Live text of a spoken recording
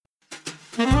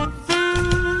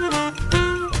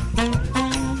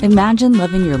Imagine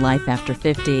living your life after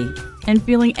 50 and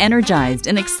feeling energized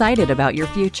and excited about your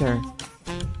future.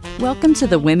 Welcome to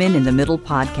the Women in the Middle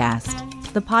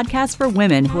podcast, the podcast for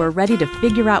women who are ready to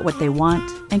figure out what they want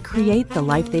and create the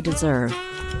life they deserve.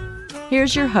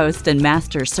 Here's your host and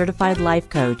master certified life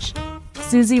coach,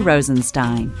 Susie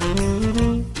Rosenstein.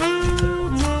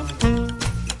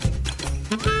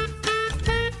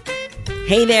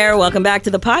 Hey there, welcome back to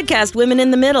the podcast, Women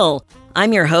in the Middle.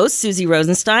 I'm your host, Susie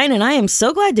Rosenstein, and I am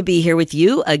so glad to be here with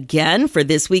you again for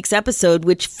this week's episode,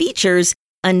 which features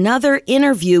another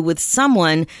interview with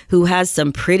someone who has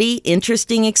some pretty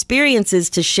interesting experiences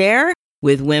to share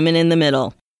with women in the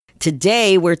middle.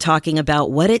 Today, we're talking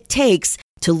about what it takes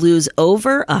to lose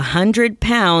over 100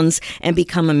 pounds and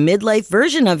become a midlife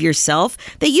version of yourself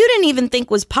that you didn't even think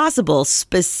was possible,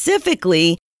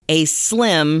 specifically a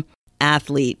slim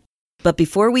athlete. But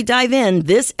before we dive in,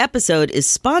 this episode is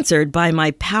sponsored by my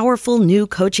powerful new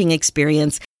coaching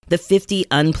experience, the 50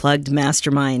 Unplugged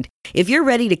Mastermind. If you're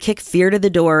ready to kick fear to the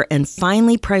door and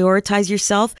finally prioritize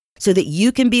yourself so that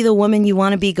you can be the woman you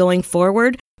want to be going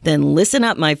forward, then listen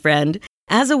up, my friend.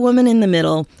 As a woman in the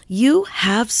middle, you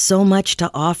have so much to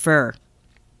offer.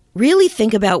 Really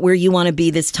think about where you want to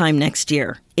be this time next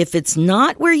year. If it's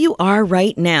not where you are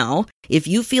right now, if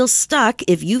you feel stuck,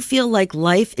 if you feel like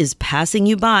life is passing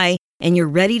you by, and you're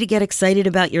ready to get excited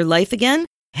about your life again,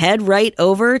 head right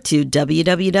over to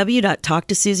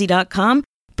www.talktosusie.com,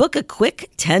 book a quick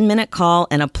 10-minute call,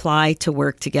 and apply to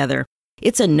work together.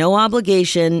 It's a no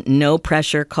obligation, no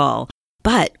pressure call,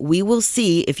 but we will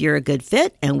see if you're a good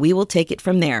fit, and we will take it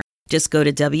from there. Just go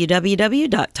to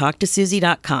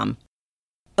www.talktosusie.com.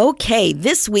 Okay,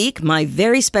 this week, my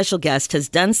very special guest has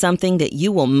done something that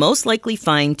you will most likely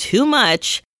find too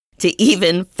much to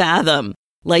even fathom.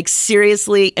 Like,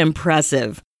 seriously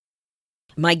impressive.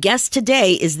 My guest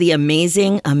today is the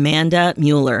amazing Amanda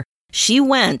Mueller. She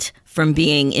went from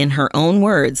being, in her own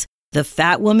words, the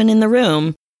fat woman in the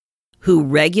room who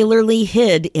regularly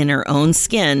hid in her own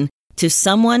skin to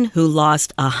someone who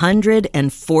lost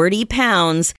 140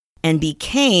 pounds and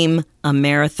became a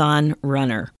marathon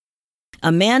runner.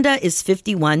 Amanda is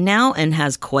 51 now and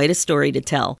has quite a story to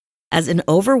tell. As an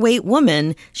overweight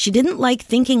woman, she didn't like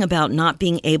thinking about not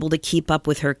being able to keep up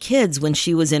with her kids when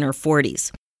she was in her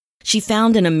 40s. She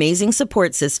found an amazing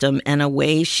support system and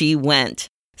away she went.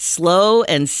 Slow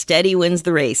and steady wins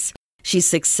the race. She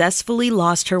successfully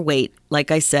lost her weight, like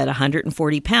I said,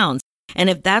 140 pounds. And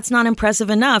if that's not impressive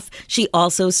enough, she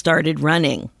also started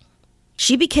running.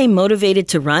 She became motivated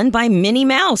to run by Minnie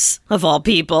Mouse, of all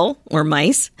people, or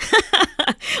mice.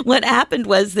 What happened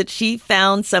was that she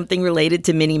found something related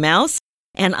to Minnie Mouse,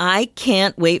 and I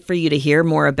can't wait for you to hear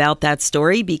more about that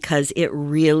story because it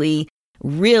really,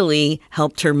 really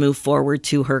helped her move forward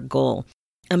to her goal.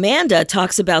 Amanda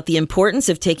talks about the importance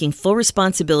of taking full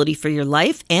responsibility for your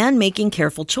life and making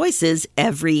careful choices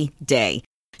every day.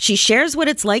 She shares what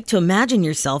it's like to imagine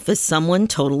yourself as someone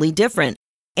totally different,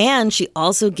 and she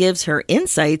also gives her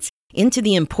insights into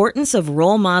the importance of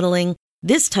role modeling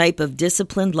this type of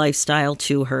disciplined lifestyle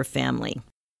to her family.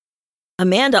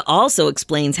 Amanda also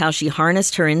explains how she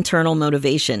harnessed her internal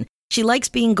motivation. She likes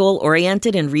being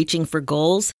goal-oriented and reaching for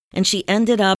goals, and she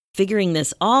ended up figuring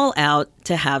this all out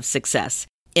to have success.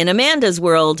 In Amanda's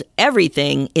world,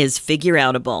 everything is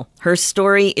figure-outable. Her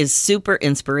story is super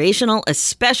inspirational,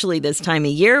 especially this time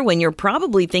of year when you're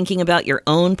probably thinking about your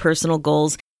own personal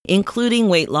goals, including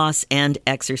weight loss and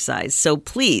exercise. So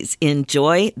please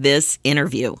enjoy this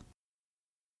interview.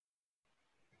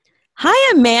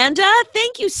 Hi, Amanda.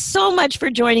 Thank you so much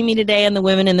for joining me today on the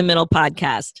Women in the Middle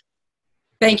podcast.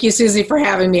 Thank you, Susie, for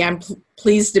having me. I'm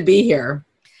pleased to be here.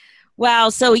 Wow.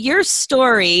 So your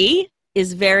story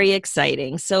is very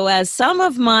exciting. So as some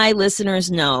of my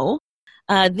listeners know,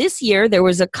 this year there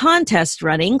was a contest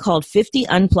running called 50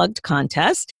 Unplugged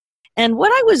Contest. And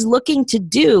what I was looking to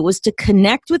do was to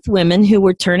connect with women who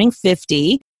were turning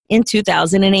 50 in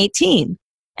 2018.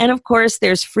 And of course,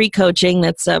 there's free coaching.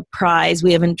 That's a prize.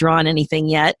 We haven't drawn anything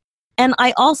yet. And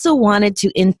I also wanted to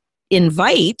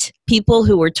invite people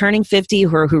who were turning 50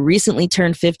 or who recently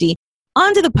turned 50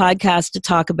 onto the podcast to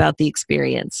talk about the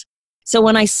experience. So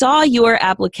when I saw your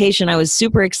application, I was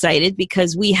super excited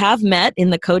because we have met in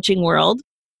the coaching world,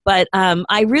 but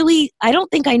I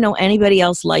don't think I know anybody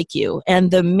else like you.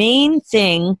 And the main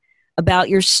thing about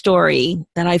your story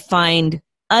that I find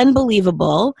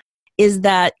unbelievable is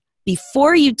that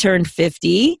before you turned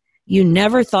 50, you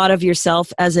never thought of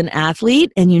yourself as an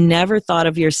athlete and you never thought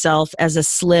of yourself as a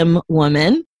slim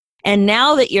woman. And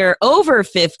now that you're over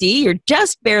 50, you're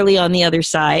just barely on the other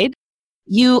side,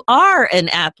 you are an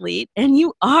athlete and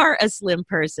you are a slim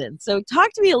person. So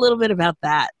talk to me a little bit about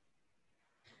that.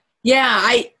 Yeah,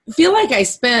 I feel like I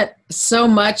spent so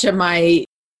much of my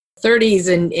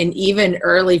 30s and even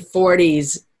early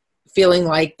 40s feeling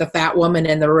like the fat woman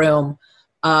in the room.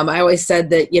 I always said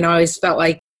that, I always felt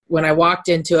like when I walked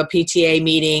into a PTA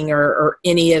meeting or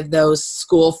any of those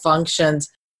school functions,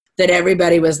 that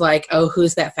everybody was like, oh,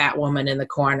 who's that fat woman in the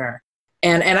corner?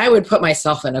 And I would put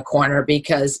myself in a corner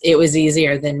because it was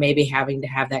easier than maybe having to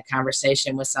have that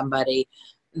conversation with somebody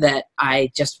that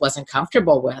I just wasn't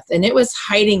comfortable with. And it was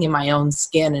hiding in my own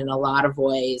skin in a lot of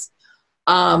ways.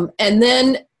 And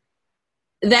then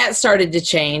that started to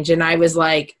change. And I was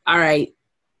like, all right,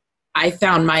 I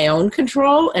found my own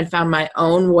control and found my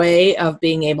own way of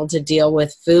being able to deal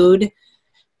with food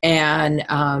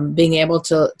and being able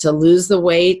to lose the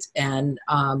weight. And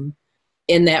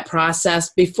in that process,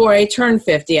 before I turned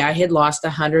 50, I had lost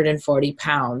 140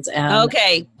 pounds. And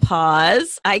okay,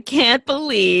 pause. I can't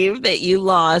believe that you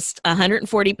lost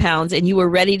 140 pounds and you were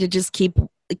ready to just keep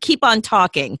on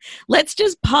talking. Let's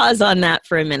just pause on that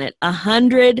for a minute.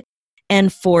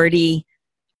 140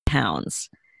 pounds.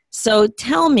 So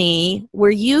tell me,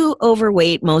 were you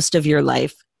overweight most of your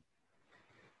life?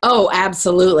 Oh,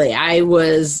 absolutely. I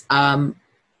was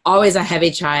always a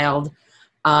heavy child.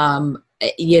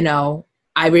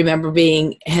 I remember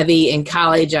being heavy in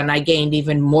college, and I gained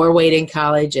even more weight in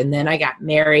college, and then I got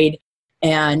married,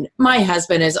 and my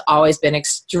husband has always been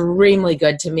extremely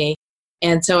good to me.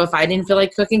 And so if I didn't feel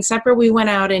like cooking supper, we went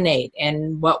out and ate.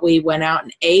 And what we went out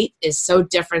and ate is so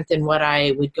different than what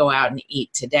I would go out and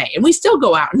eat today. And we still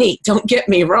go out and eat, don't get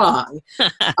me wrong,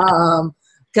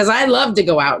 because I love to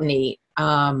go out and eat.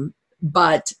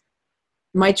 But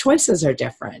my choices are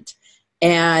different.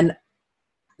 And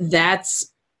that's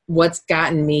what's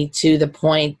gotten me to the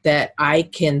point that I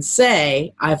can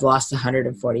say I've lost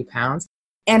 140 pounds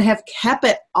and have kept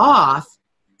it off,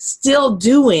 still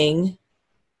doing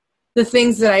the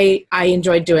things that I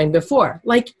enjoyed doing before,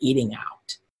 like eating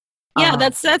out. Yeah,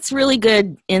 that's really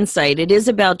good insight. It is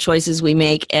about choices we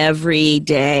make every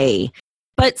day.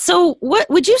 But so what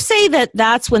would you say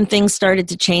that's when things started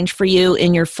to change for you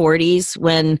in your 40s,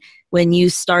 when you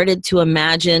started to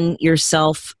imagine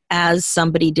yourself as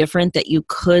somebody different, that you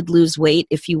could lose weight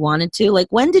if you wanted to? Like,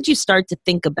 when did you start to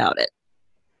think about it?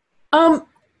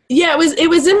 Yeah, it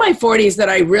was in my 40s that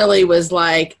I really was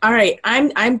like, all right,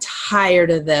 I'm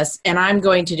tired of this and I'm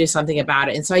going to do something about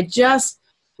it. And so I just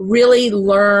really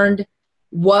learned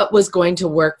what was going to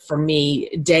work for me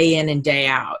day in and day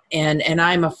out. And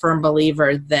I'm a firm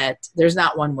believer that there's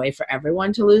not one way for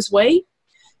everyone to lose weight.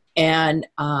 And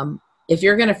if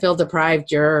you're going to feel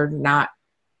deprived, you're not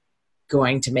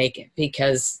going to make it,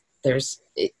 because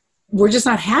we're just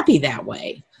not happy that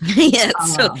way. Yeah,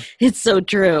 it's so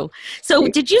true. So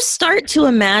did you start to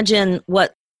imagine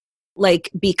what, like,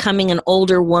 becoming an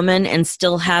older woman and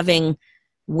still having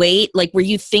weight? Like, were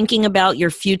you thinking about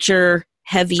your future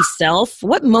heavy self?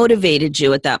 What motivated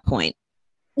you at that point?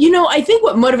 I think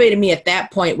what motivated me at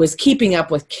that point was keeping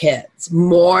up with kids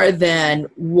more than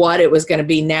what it was going to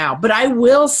be now. But I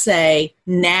will say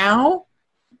now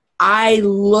I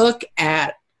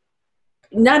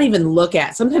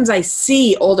sometimes I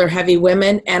see older heavy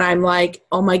women and I'm like,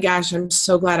 oh my gosh, I'm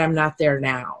so glad I'm not there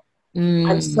now.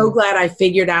 I'm so glad I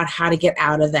figured out how to get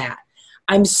out of that.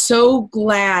 I'm so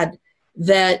glad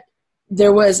that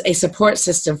there was a support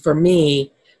system for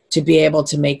me to be able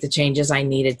to make the changes I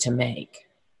needed to make.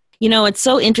 It's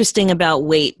so interesting about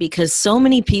weight, because so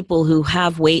many people who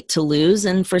have weight to lose,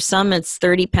 and for some it's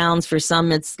 30 pounds, for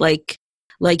some it's like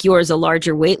yours, a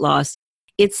larger weight loss.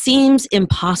 It seems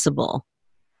impossible,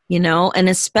 and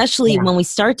especially when we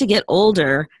start to get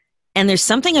older, and there's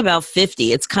something about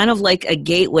 50, it's kind of like a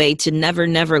gateway to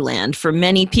Never Land for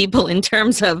many people in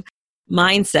terms of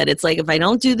mindset. It's like, if I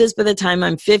don't do this by the time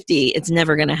I'm 50, it's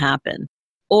never going to happen.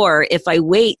 Or if I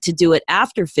wait to do it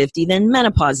after 50, then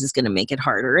menopause is going to make it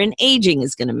harder, and aging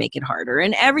is going to make it harder,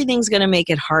 and everything's going to make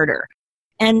it harder.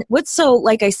 And what's so,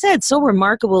 like I said, so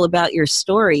remarkable about your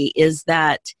story is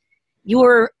that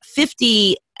your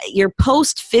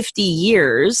post 50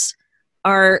 years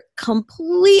are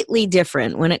completely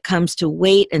different when it comes to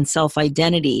weight and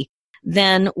self-identity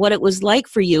than what it was like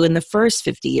for you in the first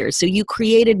 50 years. So you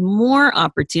created more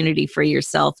opportunity for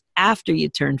yourself after you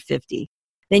turned 50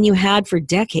 than you had for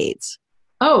decades.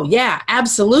 Oh, yeah,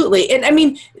 absolutely. And I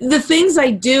mean, the things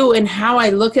I do and how I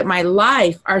look at my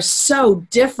life are so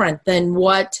different than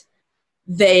what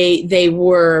they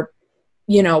were,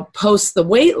 post the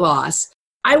weight loss.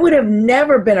 I would have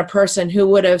never been a person who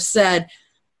would have said,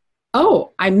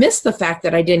 oh, I missed the fact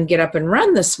that I didn't get up and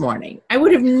run this morning. I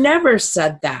would have never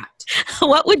said that.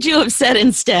 What would you have said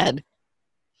instead?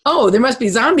 Oh, there must be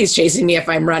zombies chasing me if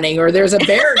I'm running, or there's a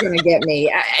bear going to get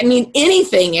me. I mean,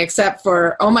 anything except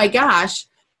for, oh my gosh.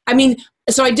 I mean,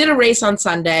 so I did a race on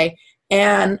Sunday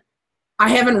and I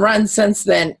haven't run since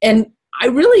then. And I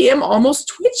really am almost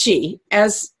twitchy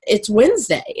as it's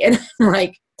Wednesday. And I'm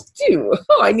like, dude,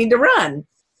 I need to run.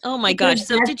 Oh my gosh.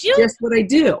 So that's just what I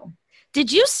do.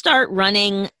 Did you start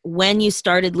running when you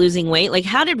started losing weight? Like,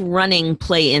 how did running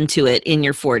play into it in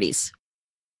your 40s?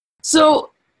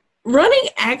 So running,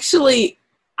 actually,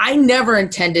 I never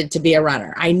intended to be a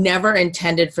runner. I never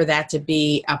intended for that to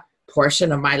be a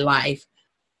portion of my life,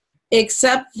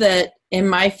 except that in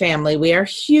my family, we are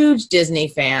huge Disney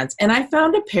fans, and I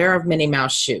found a pair of Minnie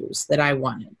Mouse shoes that I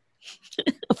wanted.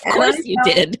 Of course you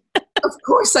did. Of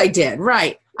course I did,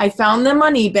 right. I found them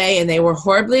on eBay, and they were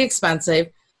horribly expensive.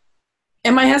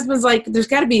 And my husband's like, there's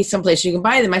got to be someplace you can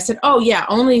buy them. I said, oh, yeah,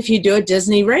 only if you do a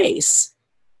Disney race.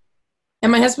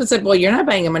 And my husband said, well, you're not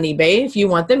buying them on eBay. If you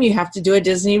want them, you have to do a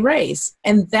Disney race.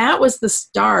 And that was the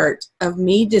start of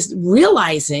me just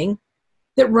realizing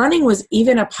that running was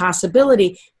even a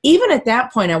possibility. Even at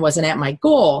that point, I wasn't at my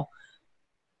goal.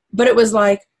 But it was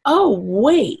like, oh,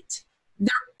 wait, there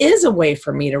is a way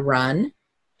for me to run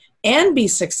and be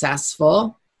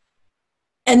successful.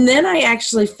 And then I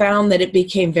actually found that it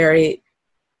became very,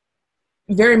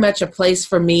 very much a place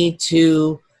for me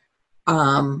to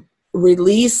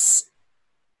release.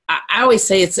 I always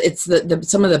say it's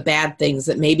some of the bad things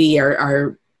that maybe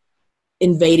are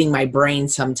invading my brain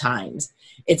sometimes.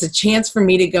 It's a chance for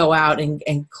me to go out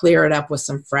and clear it up with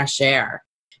some fresh air.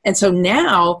 And so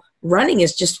now running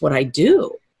is just what I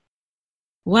do.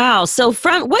 Wow. So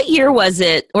from what year was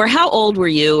it, or how old were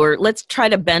you? Or let's try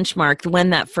to benchmark when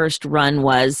that first run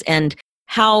was, and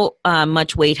how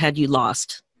much weight had you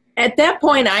lost? At that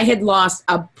point, I had lost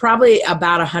probably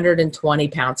about 120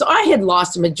 pounds. So I had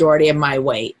lost a majority of my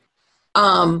weight.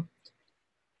 And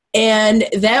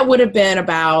that would have been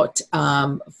about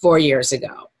 4 years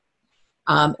ago.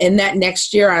 And that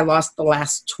next year, I lost the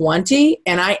last 20.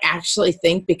 And I actually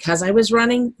think because I was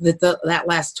running, that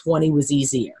last 20 was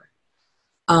easier.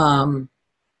 So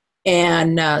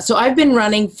I've been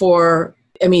running for,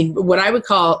 what I would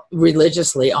call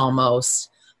religiously almost,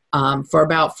 for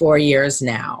about 4 years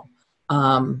now.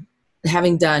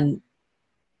 Having done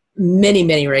many,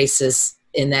 many races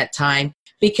in that time,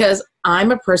 because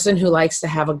I'm a person who likes to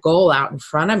have a goal out in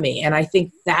front of me. And I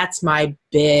think that's my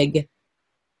big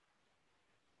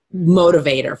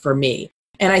motivator for me.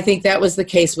 And I think that was the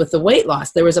case with the weight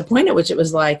loss. There was a point at which it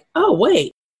was like, oh,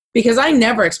 wait, because I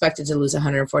never expected to lose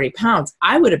 140 pounds.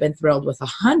 I would have been thrilled with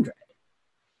 100.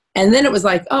 And then it was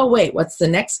like, oh, wait, what's the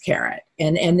next carrot?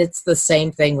 And it's the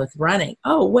same thing with running.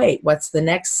 Oh, wait, what's the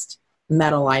next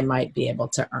medal I might be able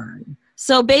to earn?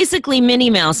 So basically Minnie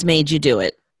Mouse made you do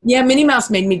it. Yeah, Minnie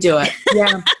Mouse made me do it.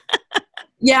 Yeah.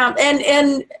 Yeah.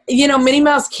 And, Minnie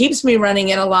Mouse keeps me running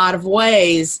in a lot of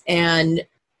ways, and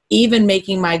even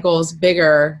making my goals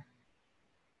bigger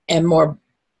and more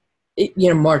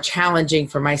challenging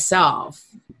for myself,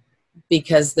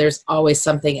 because there's always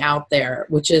something out there,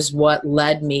 which is what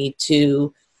led me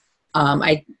to,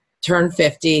 I turned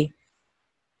 50.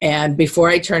 And before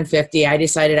I turned 50, I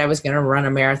decided I was going to run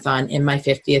a marathon in my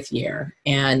 50th year.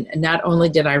 And not only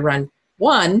did I run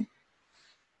one,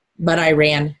 but I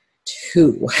ran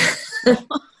two,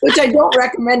 which I don't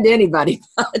recommend to anybody,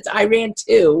 but I ran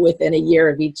two within a year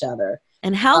of each other.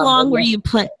 And how long were you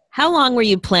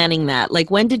planning that? Like,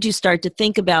 when did you start to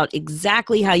think about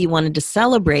exactly how you wanted to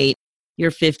celebrate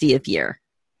your 50th year?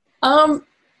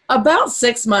 About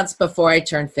 6 months before I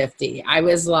turned 50, I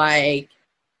was like,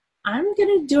 I'm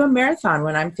going to do a marathon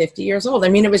when I'm 50 years old.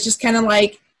 It was just kind of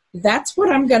like, that's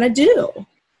what I'm going to do.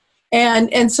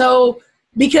 And so,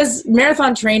 because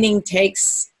marathon training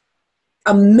takes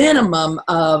a minimum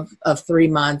of 3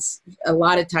 months, a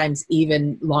lot of times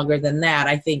even longer than that.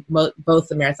 I think both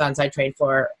the marathons I trained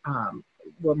for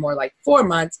were more like 4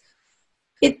 months.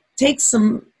 It takes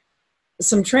some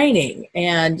training.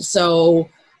 And so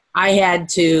I had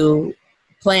to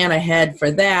plan ahead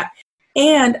for that.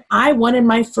 And I wanted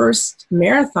my first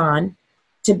marathon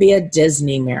to be a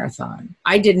Disney marathon.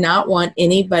 I did not want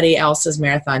anybody else's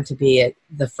marathon to be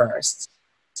the first.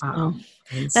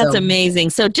 That's amazing.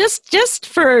 So just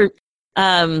for,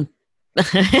 like,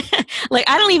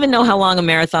 I don't even know how long a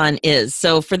marathon is.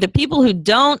 So for the people who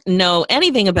don't know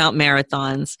anything about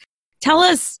marathons, tell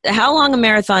us how long a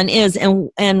marathon is,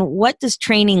 and what does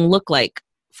training look like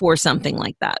for something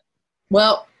like that?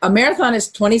 Well, a marathon is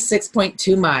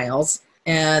 26.2 miles,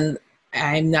 and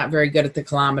I'm not very good at the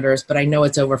kilometers, but I know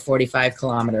it's over 45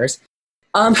 kilometers.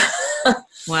 Um,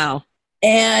 Wow.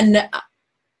 And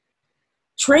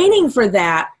training for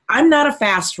that, I'm not a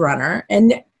fast runner,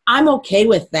 and I'm okay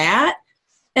with that.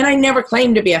 And I never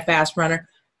claimed to be a fast runner.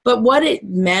 But what it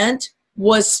meant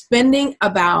was spending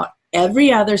about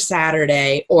every other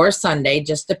Saturday or Sunday,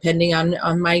 just depending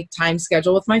on my time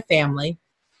schedule with my family,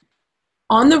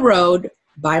 on the road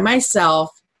by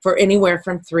myself for anywhere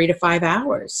from 3 to 5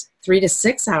 hours, 3 to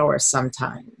 6 hours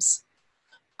sometimes.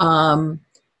 And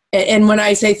when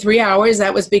I say 3 hours,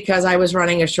 that was because I was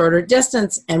running a shorter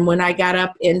distance. And when I got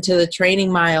up into the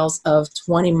training miles of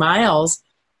 20 miles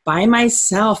by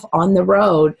myself on the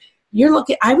road,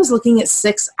 I was looking at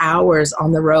 6 hours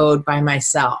on the road by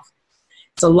myself.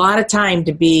 It's a lot of time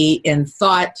to be in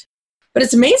thought, but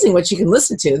it's amazing what you can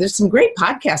listen to. There's some great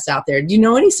podcasts out there. Do you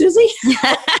know any, Susie?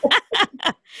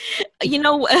 You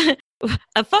know,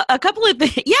 a couple of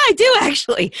things. Yeah, I do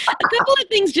actually. A couple of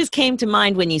things just came to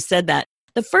mind when you said that.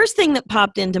 The first thing that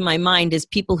popped into my mind is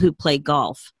people who play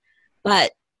golf.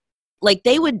 But like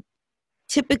they would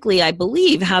typically, I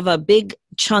believe, have a big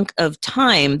chunk of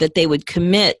time that they would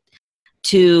commit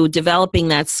to developing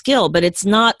that skill, but it's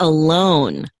not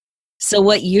alone. So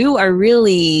what you are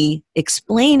really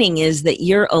explaining is that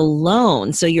you're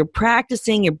alone. So you're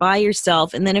practicing, you're by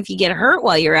yourself, and then if you get hurt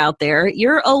while you're out there,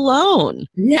 you're alone.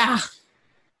 Yeah.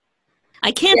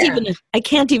 I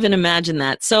can't even imagine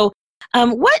that. So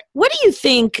what do you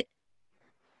think?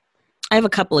 I have a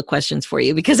couple of questions for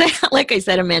you because like I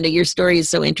said, Amanda, your story is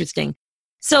so interesting.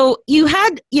 So you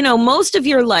had, most of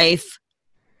your life,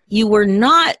 you were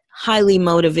not highly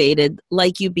motivated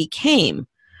like you became,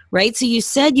 right? So you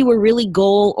said you were really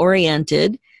goal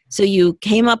oriented. So you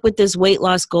came up with this weight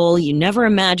loss goal. You never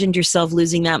imagined yourself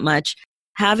losing that much.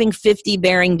 Having 50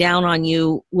 bearing down on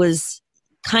you was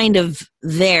kind of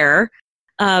there.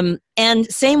 And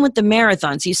same with the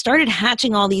marathons. You started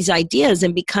hatching all these ideas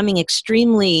and becoming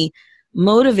extremely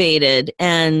motivated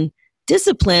and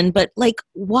disciplined, but like,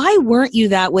 why weren't you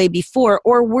that way before?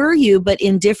 Or were you, but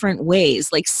in different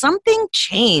ways? Like something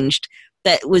changed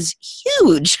that was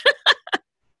huge.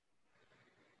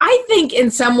 I think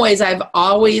in some ways I've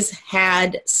always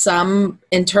had some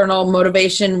internal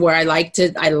motivation where I like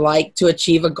to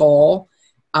achieve a goal.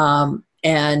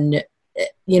 And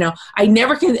I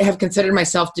never have considered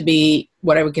myself to be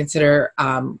what I would consider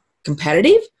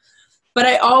competitive, but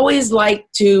I always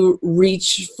like to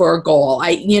reach for a goal.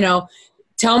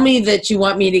 Tell me that you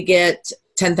want me to get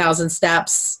 10,000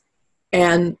 steps,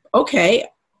 and okay,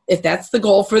 if that's the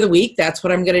goal for the week, that's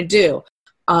what I'm going to do.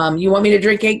 You want me to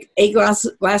drink eight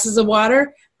glasses of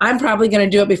water? I'm probably going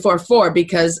to do it before 4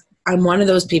 because I'm one of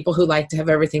those people who like to have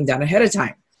everything done ahead of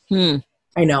time.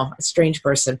 I know, a strange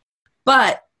person.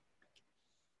 But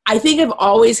I think I've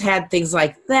always had things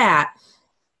like that.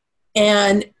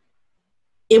 And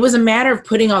it was a matter of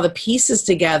putting all the pieces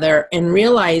together and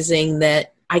realizing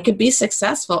that I could be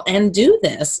successful and do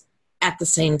this at the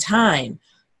same time.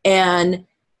 And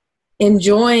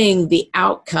enjoying the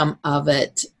outcome of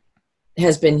it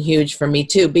has been huge for me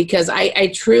too, because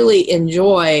I truly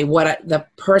enjoy the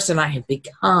person I have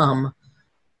become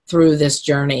through this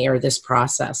journey or this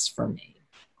process for me.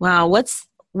 Wow.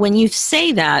 When you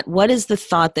say that, what is the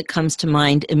thought that comes to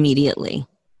mind immediately?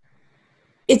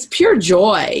 It's pure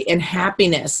joy and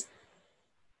happiness.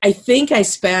 I think I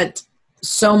spent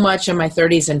so much in my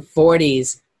 30s and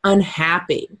 40s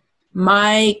unhappy.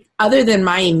 Other than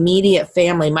my immediate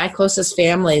family, my closest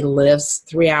family lives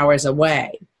 3 hours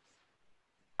away.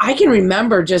 I can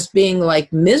remember just being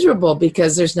like miserable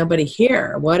because there's nobody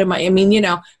here.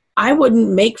 I wouldn't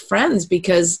make friends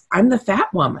because I'm the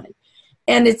fat woman.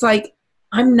 And it's like,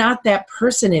 I'm not that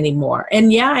person anymore.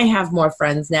 And yeah, I have more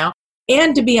friends now.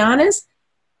 And to be honest,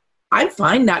 I'm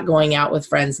fine not going out with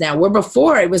friends now. Where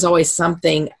before it was always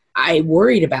something I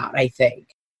worried about, I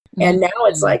think. And now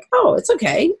it's like, oh, it's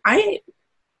okay. I'm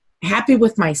happy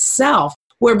with myself.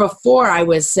 Where before I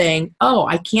was saying, oh,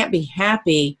 I can't be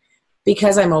happy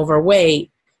because I'm overweight.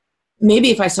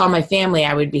 Maybe if I saw my family,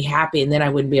 I would be happy and then I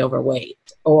wouldn't be overweight.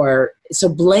 So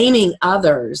blaming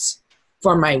others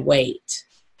for my weight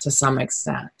to some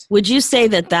extent. Would you say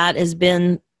that has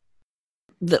been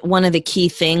one of the key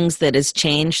things that has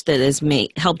changed, that has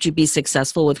helped you be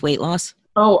successful with weight loss?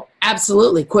 Oh,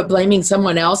 absolutely. Quit blaming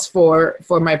someone else for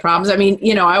my problems.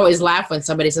 I always laugh when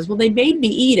somebody says, well, they made me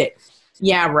eat it.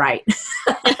 Yeah, right.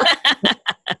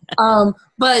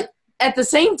 But at the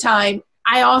same time,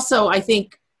 I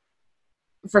think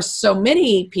for so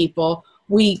many people,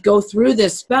 we go through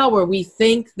this spell where we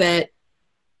think that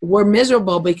we're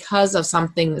miserable because of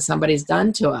something that somebody's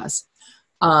done to us.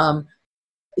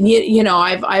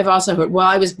 I've also heard, well,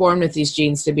 I was born with these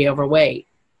genes to be overweight.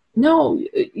 No,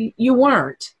 you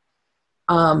weren't.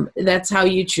 That's how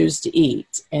you choose to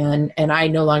eat. And I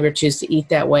no longer choose to eat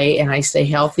that way, and I stay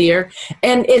healthier.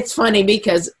 And it's funny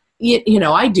because,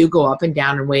 I do go up and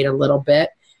down in weight a little bit.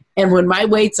 And when my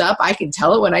weight's up, I can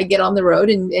tell it when I get on the road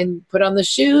and put on the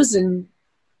shoes and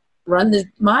run the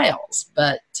miles.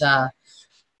 But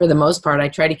for the most part, I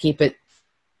try to keep it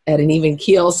at an even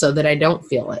keel so that I don't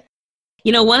feel it.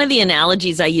 One of the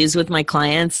analogies I use with my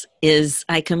clients is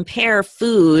I compare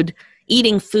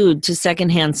eating food to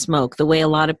secondhand smoke, the way a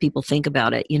lot of people think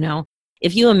about it.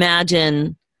 If you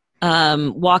imagine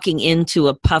walking into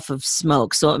a puff of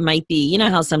smoke, so it might be,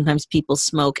 how sometimes people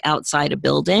smoke outside a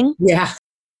building? Yeah.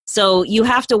 So you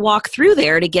have to walk through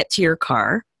there to get to your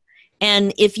car.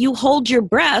 And if you hold your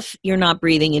breath, you're not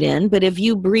breathing it in. But if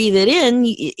you breathe it in,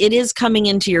 it is coming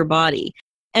into your body.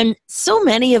 And so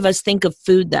many of us think of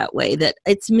food that way, that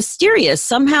it's mysterious.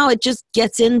 Somehow it just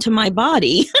gets into my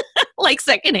body like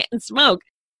secondhand smoke.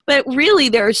 But really,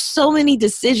 there are so many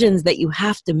decisions that you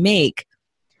have to make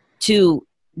to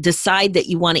decide that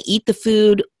you want to eat the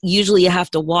food. Usually you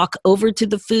have to walk over to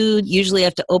the food. Usually you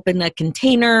have to open a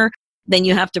container. Then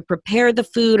you have to prepare the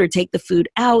food or take the food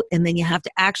out. And then you have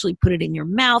to actually put it in your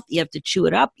mouth. You have to chew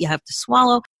it up. You have to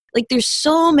swallow. Like, there's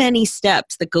so many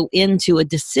steps that go into a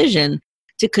decision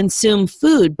to consume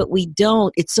food, but we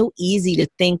don't. It's so easy to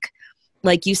think,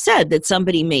 like you said, that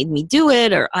somebody made me do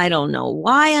it, or I don't know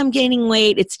why I'm gaining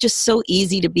weight. It's just so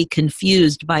easy to be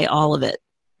confused by all of it.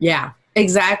 Yeah,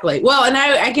 exactly. Well, and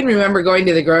I can remember going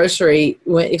to the grocery,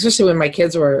 especially when my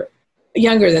kids were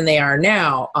younger than they are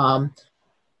now,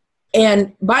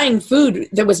 and buying food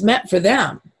that was meant for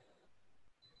them,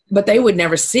 but they would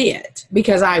never see it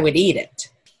because I would eat it.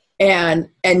 And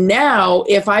now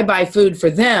if I buy food for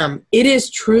them, it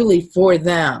is truly for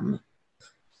them.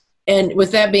 And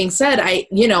with that being said,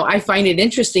 I find it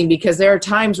interesting because there are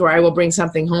times where I will bring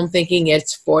something home thinking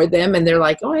it's for them, and they're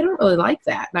like, oh, I don't really like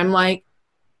that. And I'm like,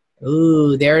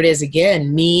 ooh, there it is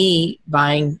again, me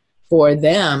buying for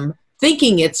them,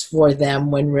 thinking it's for them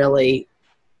when really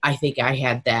I think I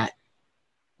had that.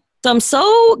 So I'm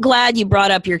so glad you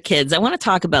brought up your kids. I want to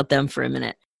talk about them for a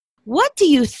minute. What do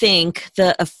you think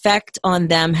the effect on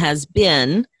them has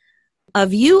been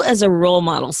of you as a role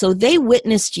model? So they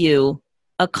witnessed you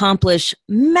accomplish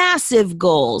massive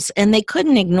goals, and they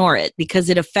couldn't ignore it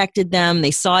because it affected them. They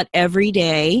saw it every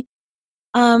day.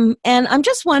 And I'm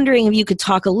just wondering if you could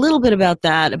talk a little bit about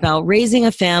that, about raising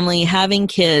a family, having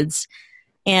kids,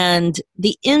 and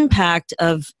the impact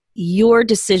of your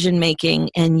decision-making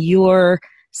and your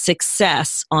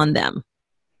success on them.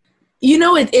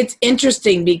 It's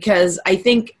interesting because I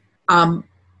think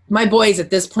my boys at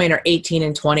this point are 18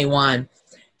 and 21,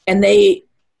 and they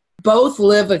both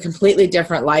live a completely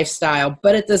different lifestyle,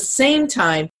 but at the same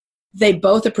time, they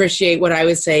both appreciate what I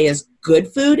would say is good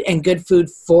food and good food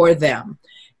for them.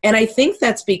 And I think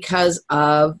that's because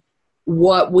of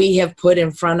what we have put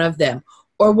in front of them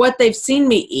or what they've seen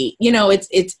me eat.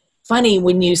 It's funny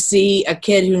when you see a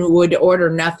kid who would order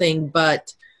nothing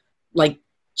but like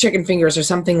chicken fingers or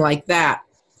something like that,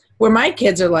 where my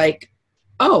kids are like,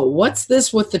 oh, what's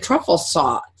this with the truffle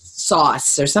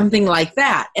sauce or something like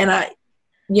that. And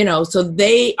so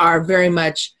they are very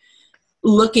much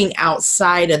looking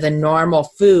outside of the normal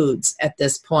foods at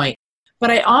this point.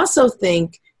 But I also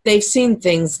think they've seen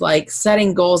things like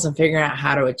setting goals and figuring out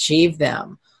how to achieve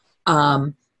them,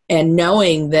 and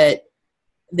knowing that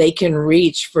they can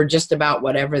reach for just about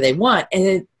whatever they want.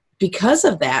 And because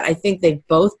of that, I think they've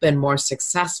both been more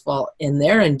successful in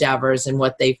their endeavors and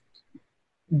what they've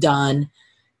done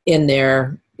in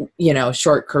their,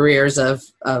 short careers of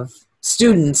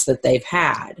students that they've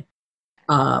had.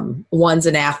 One's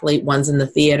an athlete, one's in the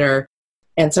theater.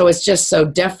 And so it's just so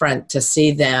different to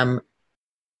see them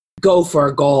go for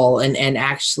a goal and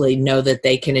actually know that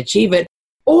they can achieve it.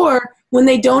 Or when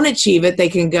they don't achieve it, they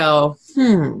can go,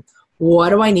 what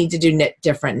do I need to do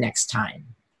different next time?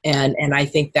 And I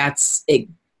think that's it.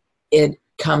 It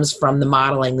comes from the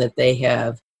modeling that they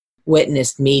have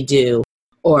witnessed me do,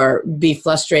 or be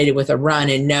frustrated with a run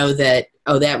and know that,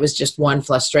 oh, that was just one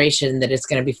frustration, that it's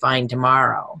going to be fine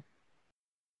tomorrow.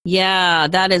 Yeah,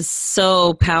 that is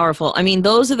so powerful. I mean,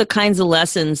 those are the kinds of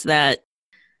lessons that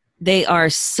they are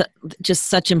just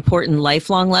such important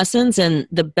lifelong lessons. And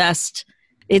the best,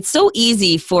 it's so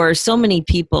easy for so many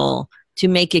people to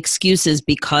make excuses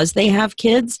because they have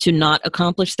kids to not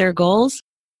accomplish their goals.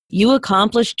 You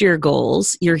accomplished your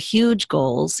goals, your huge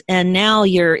goals, and now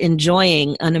you're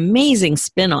enjoying an amazing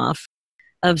spinoff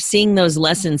of seeing those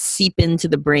lessons seep into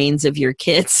the brains of your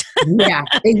kids. Yeah,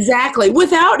 exactly.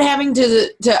 Without having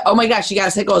to, oh my gosh, you got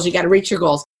to set goals, you got to reach your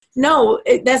goals. No,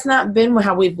 that's not been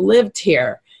how we've lived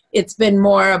here. It's been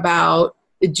more about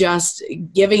just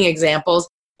giving examples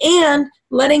and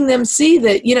letting them see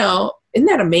that, isn't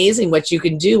that amazing what you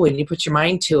can do when you put your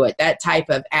mind to it? That type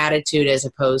of attitude, as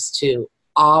opposed to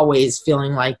always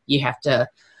feeling like you have to,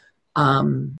 I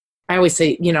always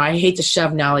say, I hate to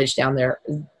shove knowledge down there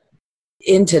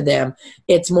into them.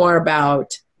 It's more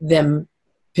about them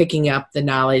picking up the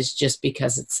knowledge just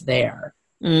because it's there.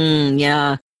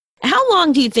 Yeah. How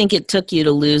long do you think it took you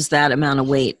to lose that amount of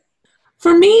weight?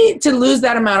 For me to lose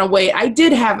that amount of weight, I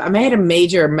had a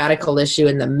major medical issue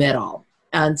in the middle.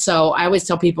 And so I always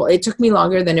tell people it took me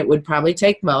longer than it would probably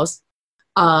take most.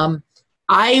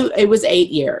 It was 8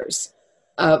 years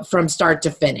from start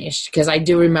to finish, because I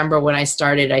do remember when I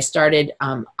started,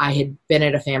 I had been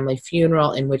at a family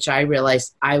funeral in which I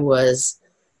realized I was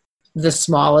the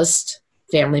smallest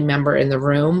family member in the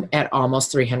room at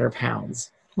almost 300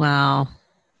 pounds. Wow.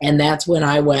 And that's when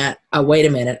I went, oh, wait a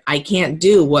minute, I can't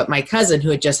do what my cousin, who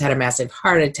had just had a massive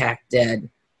heart attack, did,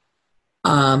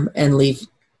 and leave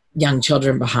young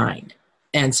children behind.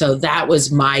 And so that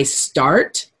was my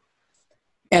start.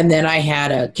 And then I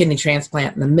had a kidney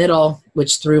transplant in the middle,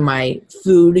 which threw my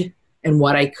food and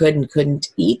what I could and couldn't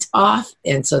eat off.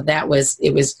 And so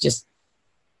it was just,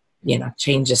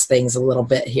 changes things a little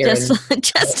bit here.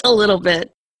 Just a little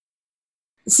bit.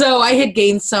 So I had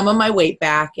gained some of my weight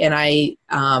back, and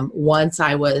once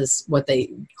I was what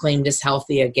they claimed as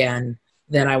healthy again,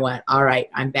 then I went, all right,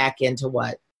 I'm back into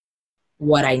what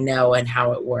I know and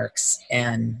how it works,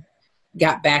 and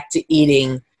got back to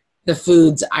eating the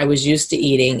foods I was used to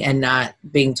eating and not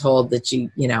being told that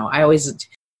I always,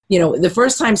 the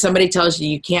first time somebody tells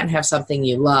you can't have something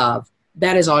you love,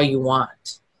 that is all you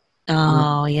want.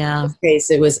 Oh, yeah. In this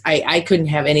case, it was, I couldn't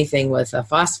have anything with a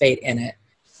phosphate in it.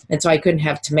 And so I couldn't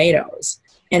have tomatoes.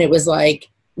 And it was like,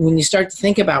 when you start to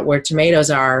think about where tomatoes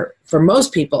are for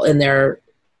most people in their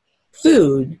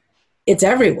food, it's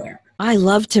everywhere. I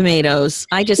love tomatoes.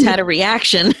 I just had a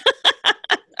reaction.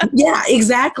 Yeah,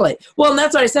 exactly. Well, and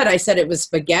that's what I said. I said it was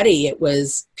spaghetti. It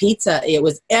was pizza. It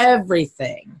was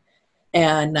everything.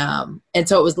 And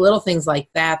so it was little things like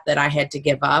that I had to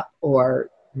give up or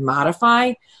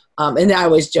modify. And I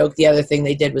always joke, the other thing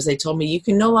they did was they told me, you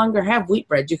can no longer have wheat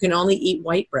bread. You can only eat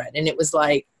white bread. And it was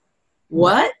like,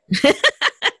 what?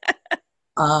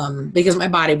 Because my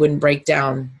body wouldn't break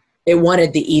down. It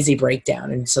wanted the easy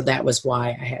breakdown. And so that was why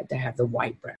I had to have the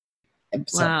white bread.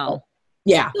 So, wow.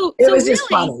 Yeah. It was just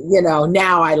funny.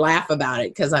 Now I laugh about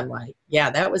it because I'm like, yeah,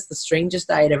 that was the strangest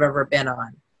diet I've ever been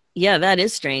on. Yeah, that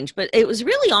is strange. But it was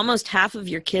really almost half of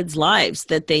your kids' lives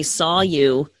that they saw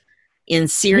you in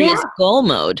serious goal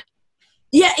mode.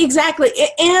 Yeah, exactly.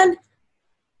 And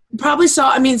probably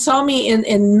saw me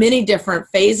in many different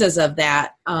phases of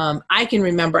that. I can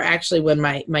remember actually when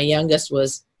my youngest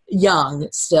was young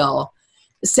still,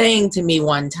 saying to me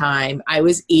one time, I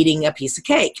was eating a piece of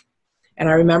cake. And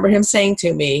I remember him saying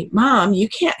to me, Mom, you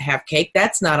can't have cake.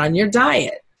 That's not on your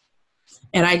diet.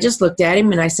 And I just looked at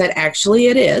him and I said, actually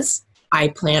it is. I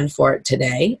planned for it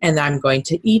today and I'm going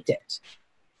to eat it.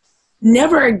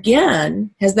 Never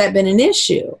again has that been an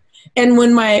issue. And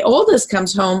when my oldest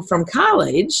comes home from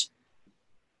college,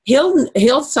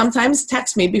 he'll sometimes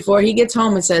text me before he gets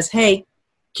home and says, hey,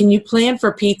 can you plan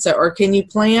for pizza, or can you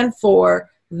plan for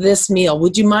this meal?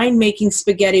 Would you mind making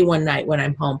spaghetti one night when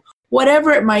I'm home?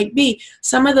 Whatever it might be.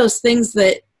 Some of those things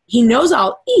that he knows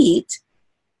I'll eat,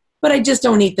 but I just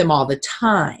don't eat them all the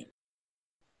time.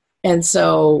 And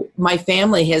so my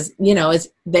family has,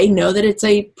 they know that it's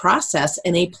a process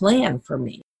and a plan for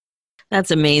me.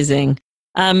 That's amazing.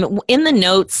 In the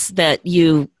notes that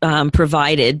you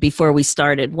provided before we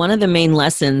started, one of the main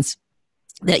lessons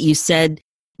that you said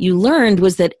you learned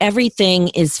was that everything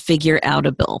is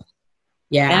figure-outable.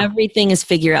 Yeah. Everything is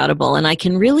figure-outable. And I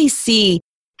can really see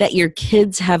that your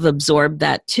kids have absorbed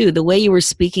that too, the way you were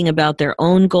speaking about their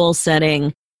own goal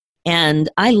setting. And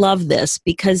I love this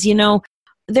because,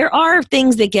 there are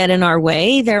things that get in our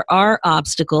way. There are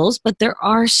obstacles, but there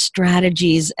are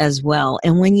strategies as well.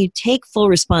 And when you take full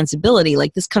responsibility,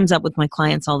 like this comes up with my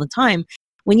clients all the time,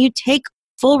 when you take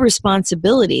full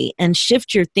responsibility and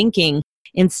shift your thinking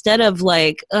instead of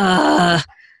like,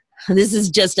 this is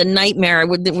just a nightmare,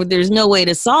 there's no way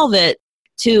to solve it,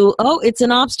 to, oh, it's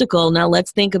an obstacle. Now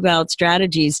let's think about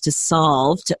strategies to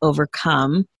solve, to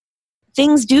overcome.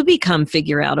 Things do become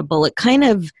figure-outable.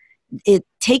 It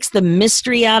takes the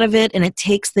mystery out of it and it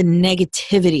takes the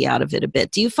negativity out of it a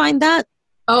bit. Do you find that?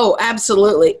 Oh,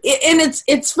 absolutely. And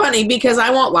it's funny because I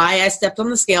won't lie. I stepped on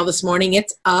the scale this morning.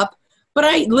 It's up But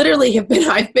I literally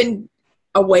I've been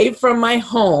away from my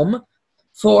home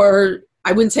for,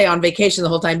 I wouldn't say on vacation the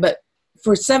whole time, but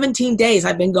for 17 days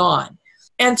I've been gone.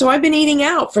 And so I've been eating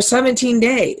out for 17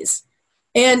 days.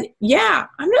 And yeah,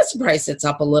 I'm not surprised it's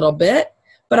up a little bit,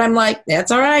 but I'm like,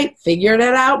 that's all right. Figured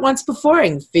it out once before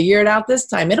and figure it out this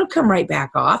time. It'll come right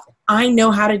back off. I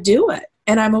know how to do it,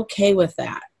 and I'm okay with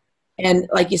that. And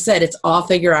like you said, it's all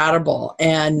figure outable.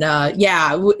 And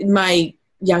my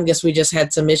youngest, we just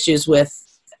had some issues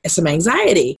with some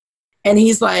anxiety. And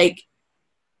he's like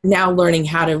now learning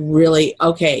how to really,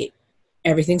 okay,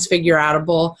 everything's figure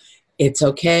outable. It's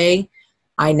okay.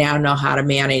 I now know how to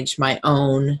manage my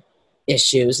own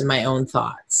issues and my own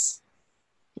thoughts.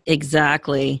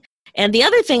 Exactly. And the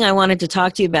other thing I wanted to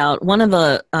talk to you about, one of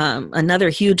the another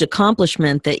huge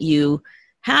accomplishment that you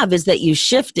have is that you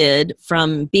shifted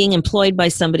from being employed by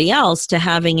somebody else to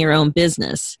having your own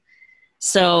business.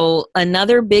 So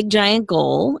another big giant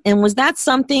goal. And was that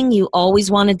something you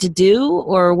always wanted to do,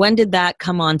 or when did that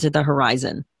come onto the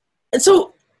horizon?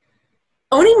 So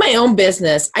owning my own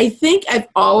business, I think I've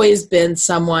always been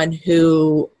someone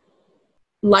who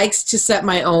likes to set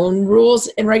my own rules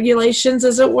and regulations,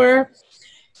 as it were.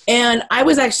 And I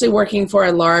was actually working for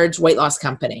a large weight loss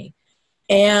company.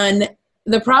 And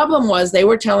the problem was they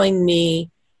were telling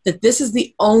me that this is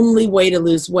the only way to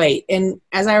lose weight. And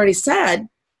as I already said,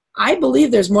 I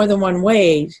believe there's more than one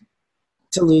way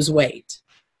to lose weight.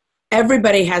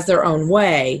 Everybody has their own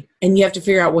way, and you have to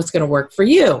figure out what's going to work for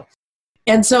you.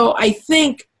 And so I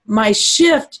think my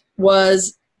shift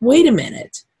was, wait a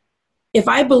minute. If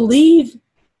I believe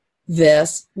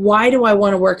this, why do I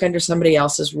want to work under somebody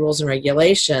else's rules and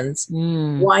regulations?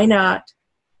 Why not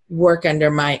work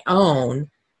under my own?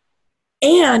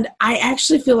 And I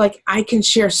actually feel like I can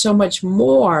share so much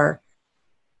more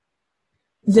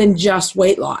than just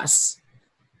weight loss,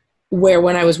 where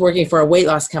when I was working for a weight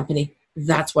loss company,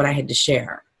 that's what I had to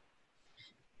share.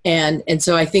 And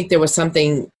so I think there was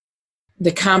something,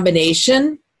 the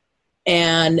combination,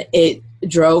 and it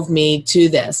drove me to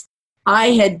this. I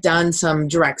had done some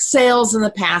direct sales in the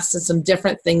past and some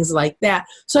different things like that.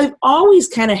 So I've always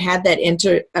kind of had that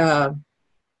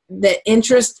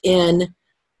interest in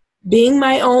being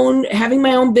my own, having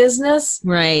my own business.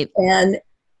 Right. And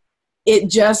it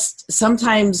just,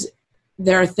 sometimes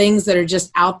there are things that are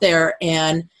just out there.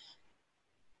 And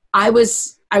I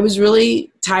was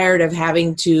really tired of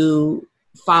having to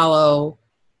follow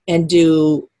and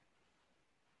do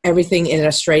everything in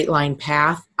a straight line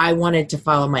path. I wanted to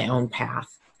follow my own path.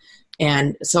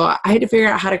 And so I had to figure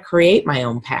out how to create my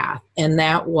own path. And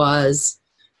that was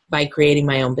by creating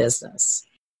my own business.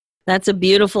 That's a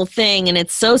beautiful thing. And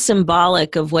it's so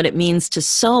symbolic of what it means to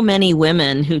so many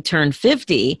women who turn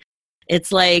 50.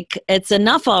 It's like, it's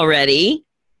enough already.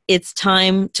 It's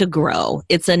time to grow.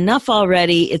 It's enough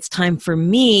already. It's time for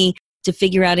me to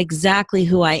figure out exactly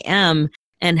who I am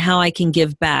and how I can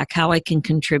give back, how I can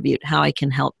contribute, how I can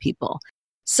help people.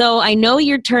 So I know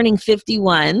you're turning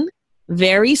 51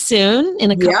 very soon,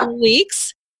 in a couple of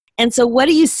weeks. And so what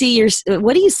do you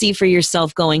see for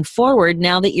yourself going forward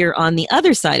now that you're on the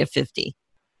other side of 50?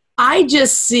 I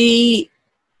just see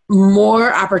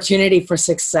more opportunity for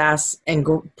success and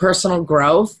personal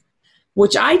growth,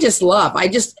 which I just love.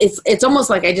 It's almost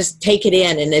like I just take it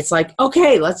in, and it's like,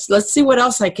 okay, let's see what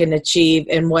else I can achieve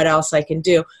and what else I can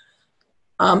do.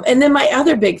 And then my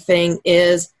other big thing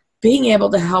is being able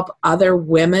to help other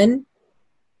women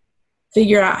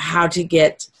figure out how to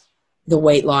get the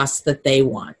weight loss that they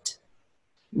want.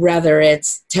 Whether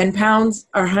it's 10 pounds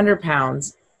or 100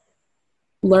 pounds,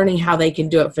 learning how they can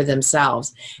do it for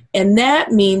themselves. And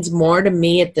that means more to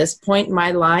me at this point in my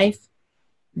life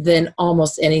than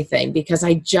almost anything, because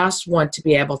I just want to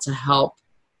be able to help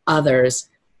others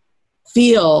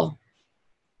feel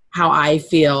how I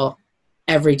feel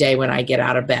every day when I get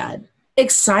out of bed.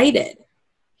 Excited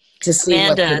to see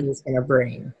what it's going to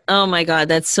bring. Oh my God,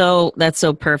 that's so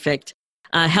perfect.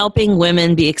 Helping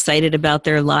women be excited about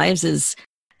their lives is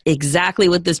exactly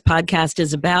what this podcast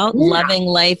is about. Yeah. Loving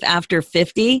life after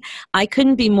 50. I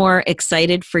couldn't be more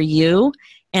excited for you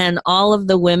and all of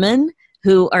the women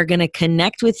who are going to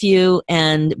connect with you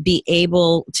and be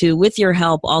able to, with your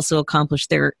help, also accomplish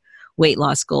their weight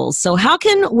loss goals. So how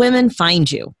can women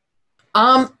find you?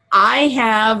 I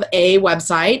have a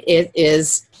website. It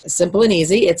is simple and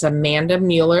easy. It's Amanda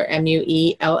Mueller,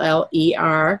 MUELLER.com.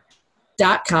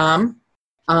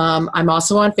 I'm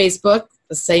also on Facebook,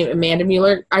 the same Amanda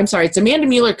Mueller. I'm sorry, it's Amanda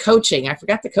Mueller Coaching. I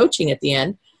forgot the coaching at the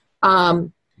end.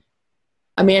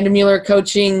 Amanda Mueller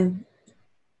Coaching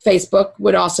Facebook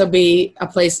would also be a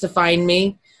place to find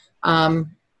me. And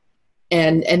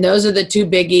those are the two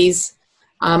biggies.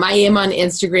 I am on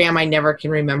Instagram. I never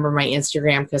can remember my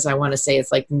Instagram because I want to say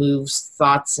it's like moves,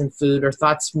 thoughts, and food, or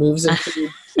thoughts, moves, and food,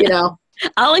 you know.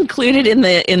 I'll include it in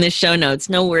the show notes.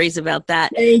 No worries about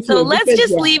that. Thank so you, let's because,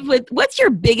 just leave with, what's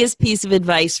your biggest piece of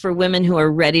advice for women who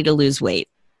are ready to lose weight?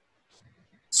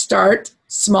 Start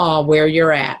small where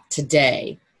you're at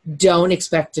today. Don't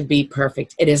expect to be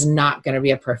perfect. It is not going to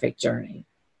be a perfect journey.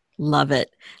 Love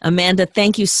it. Amanda,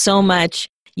 thank you so much.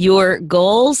 Your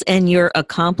goals and your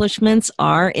accomplishments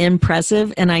are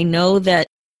impressive, and I know that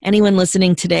anyone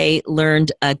listening today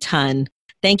learned a ton.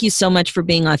 Thank you so much for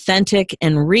being authentic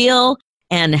and real,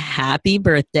 and happy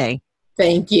birthday.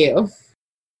 Thank you.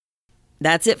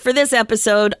 That's it for this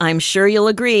episode. I'm sure you'll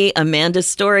agree, Amanda's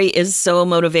story is so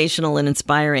motivational and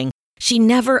inspiring. She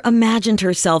never imagined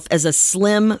herself as a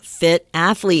slim, fit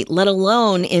athlete, let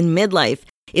alone in midlife.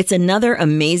 It's another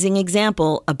amazing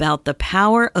example about the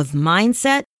power of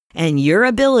mindset and your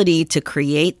ability to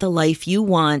create the life you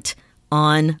want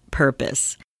on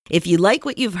purpose. If you like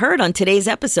what you've heard on today's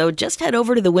episode, just head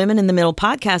over to the Women in the Middle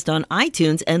podcast on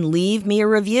iTunes and leave me a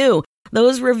review.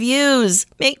 Those reviews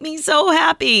make me so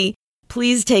happy.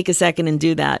 Please take a second and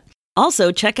do that.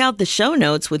 Also, check out the show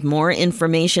notes with more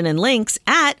information and links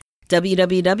at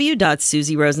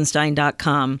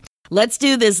www.susierosenstein.com. Let's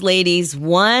do this, ladies,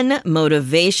 one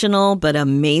motivational but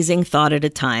amazing thought at a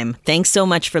time. Thanks so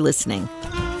much for listening.